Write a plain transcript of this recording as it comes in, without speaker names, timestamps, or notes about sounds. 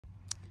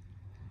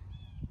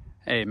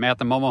Hey, Matt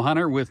the Momo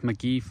Hunter with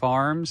McGee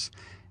Farms,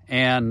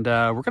 and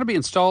we're going to be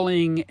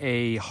installing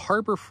a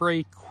Harbor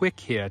Freight quick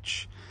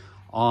hitch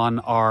on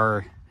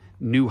our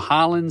New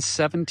Holland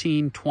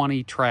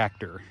 1720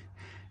 tractor.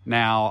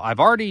 Now, I've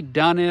already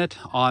done it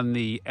on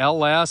the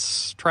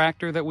LS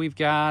tractor that we've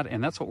got,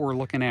 and that's what we're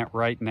looking at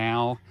right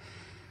now.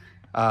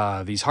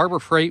 These Harbor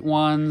Freight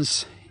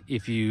ones,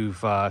 if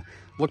you've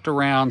looked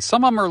around,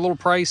 some of them are a little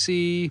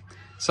pricey,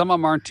 some of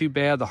them aren't too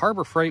bad. The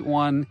Harbor Freight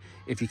one,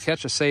 if you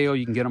catch a sale,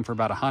 you can get them for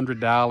about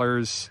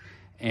 $100,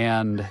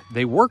 and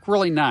they work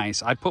really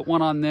nice. I put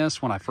one on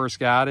this when I first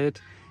got it,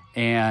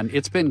 and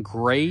it's been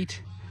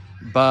great,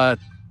 but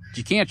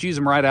you can't use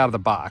them right out of the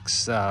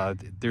box.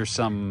 There's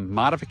some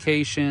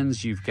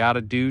modifications you've got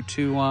to do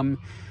to them,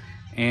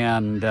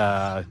 and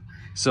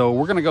so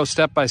we're going to go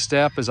step by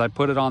step as I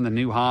put it on the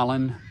New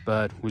Holland,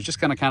 but we're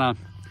just going to kind of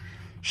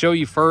show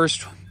you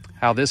first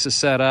how this is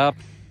set up.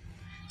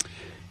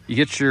 You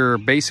get your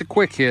basic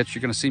quick hitch.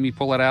 You're going to see me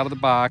pull it out of the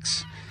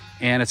box,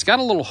 and it's got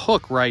a little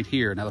hook right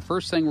here. Now, the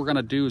first thing we're going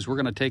to do is we're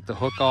going to take the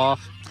hook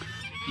off.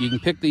 You can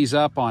pick these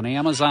up on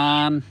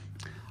Amazon.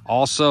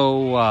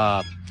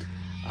 Also,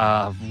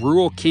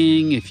 Rural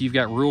King, if you've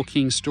got Rural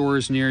King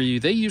stores near you,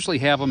 they usually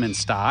have them in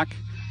stock.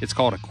 It's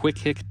called a quick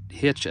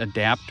hitch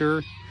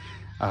adapter.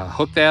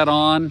 Hook that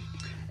on,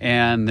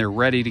 and they're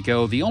ready to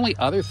go. The only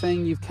other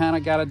thing you've kind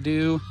of got to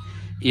do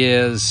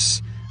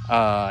is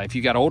if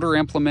you got older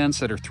implements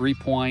that are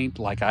 3-point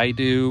like I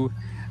do,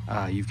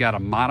 you've got to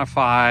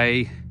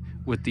modify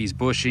with these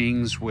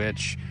bushings,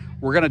 which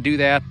we're going to do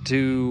that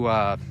to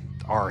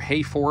our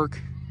hay fork,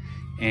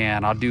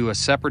 and I'll do a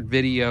separate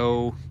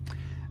video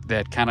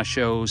that kind of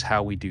shows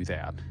how we do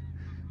that.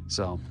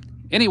 So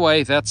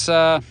anyway, that's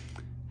what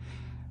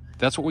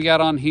we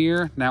got on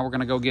here. Now we're going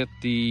to go get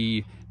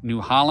the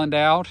New Holland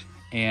out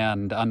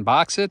and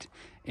unbox it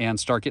and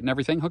start getting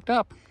everything hooked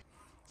up.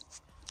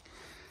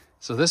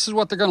 So this is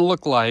what they're going to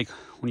look like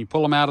when you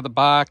pull them out of the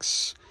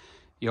box.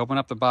 You open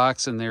up the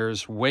box and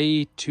there's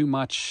way too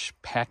much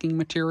packing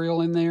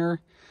material in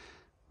there.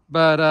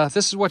 But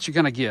this is what you're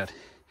going to get.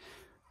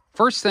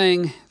 First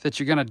thing that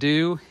you're going to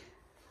do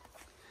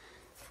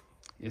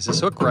is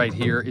this hook right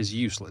here is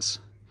useless.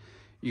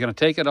 You're going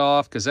to take it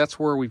off because that's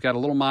where we've got a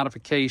little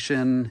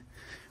modification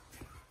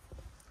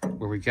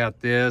where we've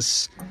got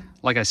this.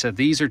 Like I said,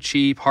 these are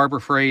cheap.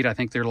 Harbor Freight, I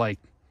think they're like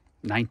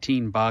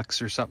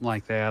 $19 or something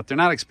like that. They're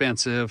not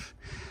expensive.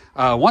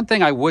 One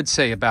thing I would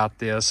say about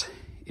this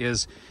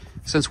is,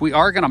 since we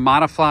are going to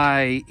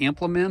modify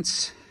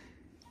implements,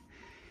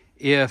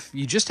 if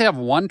you just have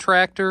one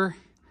tractor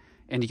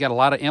and you got a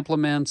lot of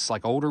implements,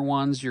 like older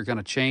ones you're going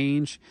to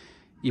change,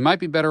 you might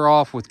be better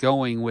off with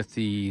going with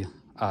the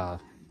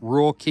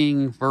Rural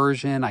King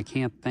version. I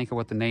can't think of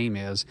what the name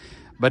is,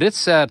 but it's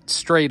set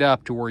straight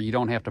up to where you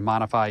don't have to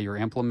modify your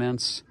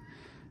implements,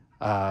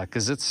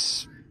 because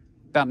it's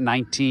about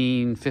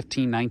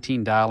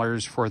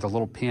 $19 for the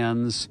little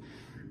pins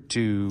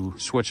to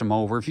switch them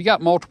over. If you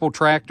got multiple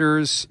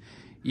tractors,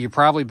 you're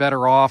probably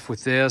better off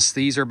with this.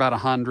 These are about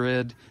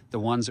 $100. The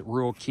ones at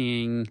Rural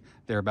King,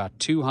 they're about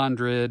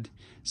 $200.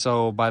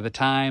 So by the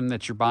time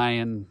that you're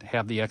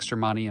have the extra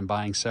money and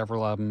buying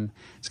several of them,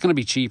 it's going to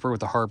be cheaper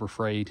with the Harbor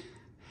Freight.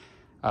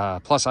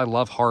 Plus, I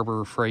love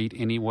Harbor Freight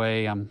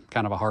anyway. I'm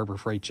kind of a Harbor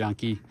Freight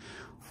junkie.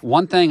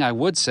 One thing I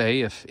would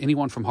say, if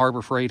anyone from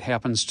Harbor Freight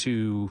happens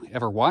to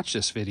ever watch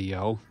this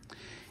video,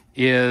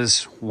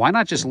 is why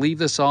not just leave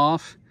this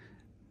off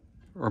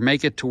or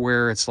make it to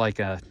where it's like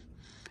an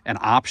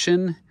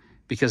option,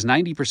 because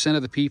 90%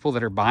 of the people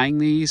that are buying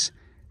these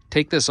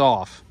take this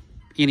off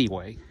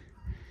anyway.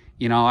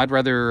 You know, I'd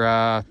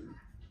rather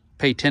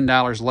pay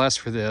 $10 less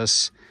for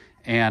this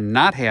and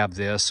not have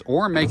this,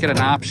 or make it an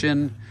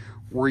option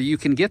where you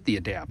can get the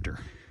adapter.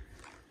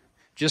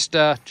 Just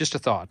a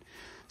thought.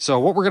 So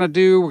what we're going to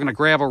do, we're going to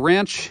grab a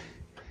wrench,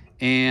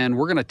 and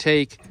we're going to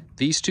take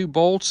these two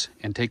bolts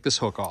and take this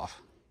hook off.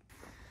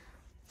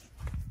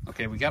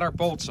 Okay, we got our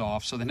bolts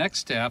off. So the next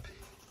step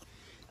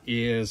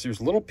is there's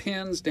little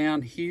pins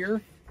down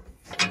here.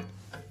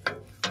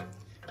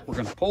 We're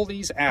going to pull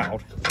these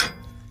out.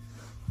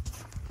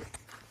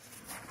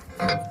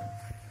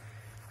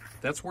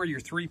 That's where your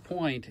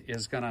 3-point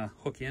is going to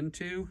hook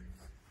into.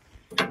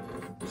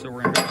 So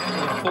we're going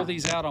to pull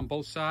these out on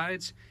both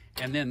sides,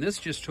 and then this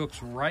just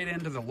hooks right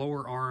into the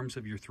lower arms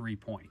of your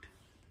 3-point.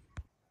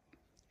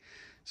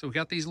 So we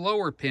got these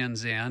lower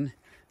pins in.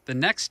 The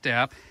next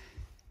step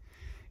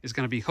is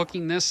going to be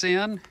hooking this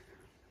in,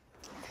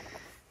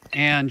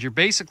 and you're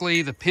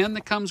basically, the pin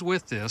that comes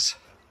with this,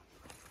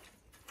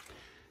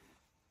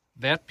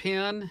 that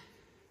pin,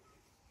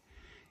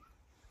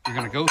 you're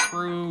going to go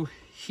through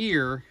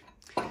here,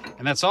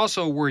 and that's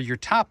also where your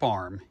top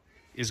arm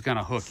is going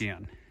to hook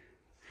in.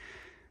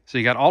 So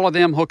you got all of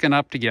them hooking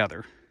up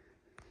together.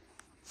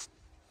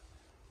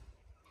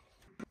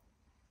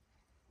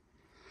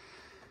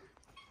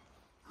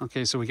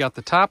 Okay, so we got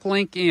the top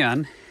link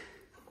in,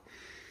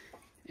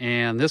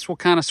 and this will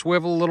kind of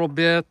swivel a little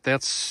bit.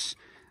 That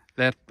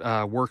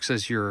works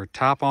as your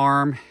top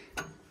arm.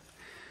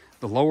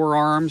 The lower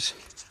arms,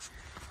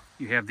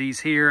 You have these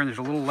here, and there's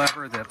a little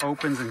lever that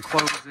opens and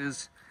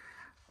closes.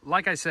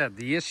 Like I said,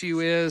 the issue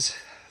is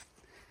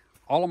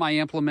all of my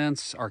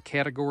implements are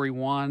category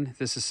 1.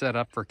 This is set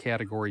up for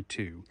category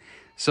 2.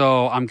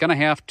 So I'm going to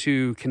have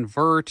to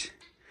convert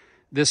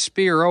this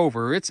spear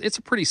over. It's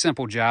a pretty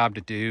simple job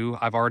to do.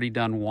 I've already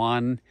done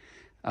one.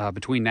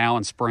 Between now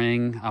and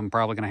spring, I'm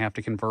probably going to have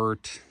to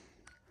convert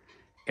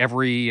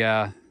every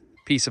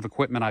piece of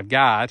equipment I've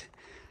got.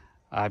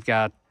 I've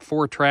got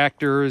 4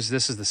 tractors.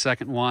 This is the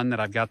second one that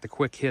I've got the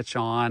quick hitch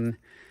on.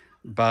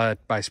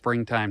 But by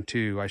springtime,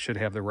 too, I should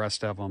have the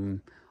rest of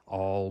them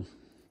all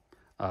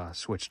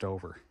switched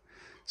over.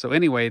 So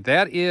anyway,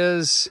 that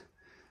is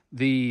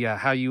the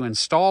how you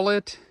install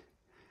it,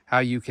 how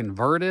you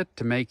convert it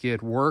to make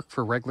it work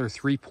for regular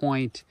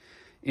 3-point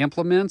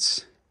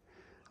implements.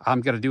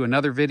 I'm going to do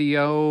another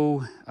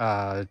video,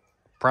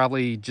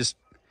 probably just,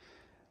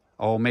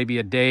 maybe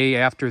a day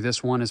after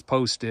this one is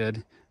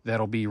posted.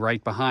 That'll be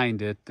right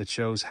behind it, that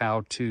shows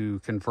how to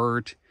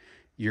convert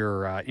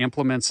your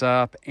implements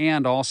up,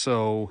 and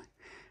also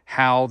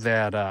how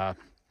to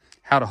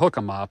hook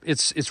them up.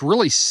 It's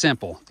really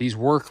simple. These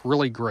work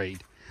really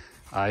great.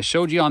 I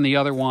showed you on the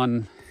other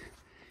one.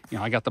 You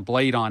know, I got the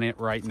blade on it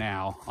right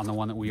now on the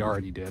one that we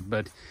already did.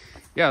 But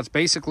yeah, it's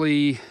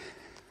basically,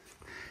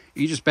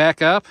 you just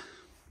back up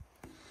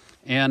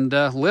and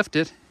lift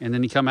it, and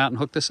then you come out and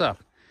hook this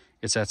up.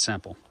 It's that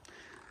simple.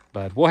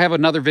 But we'll have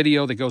another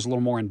video that goes a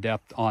little more in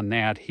depth on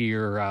that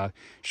here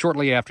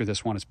shortly after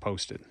this one is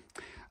posted.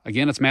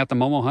 Again, it's Matt the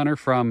Momo Hunter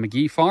from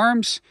McGee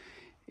Farms.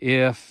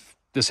 If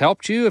this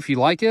helped you, if you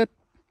like it,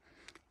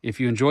 if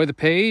you enjoy the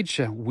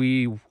page,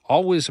 we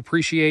always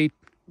appreciate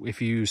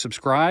if you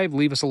subscribe,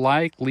 leave us a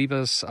like, leave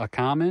us a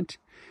comment.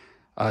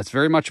 It's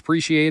very much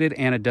appreciated,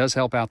 and it does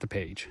help out the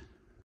page.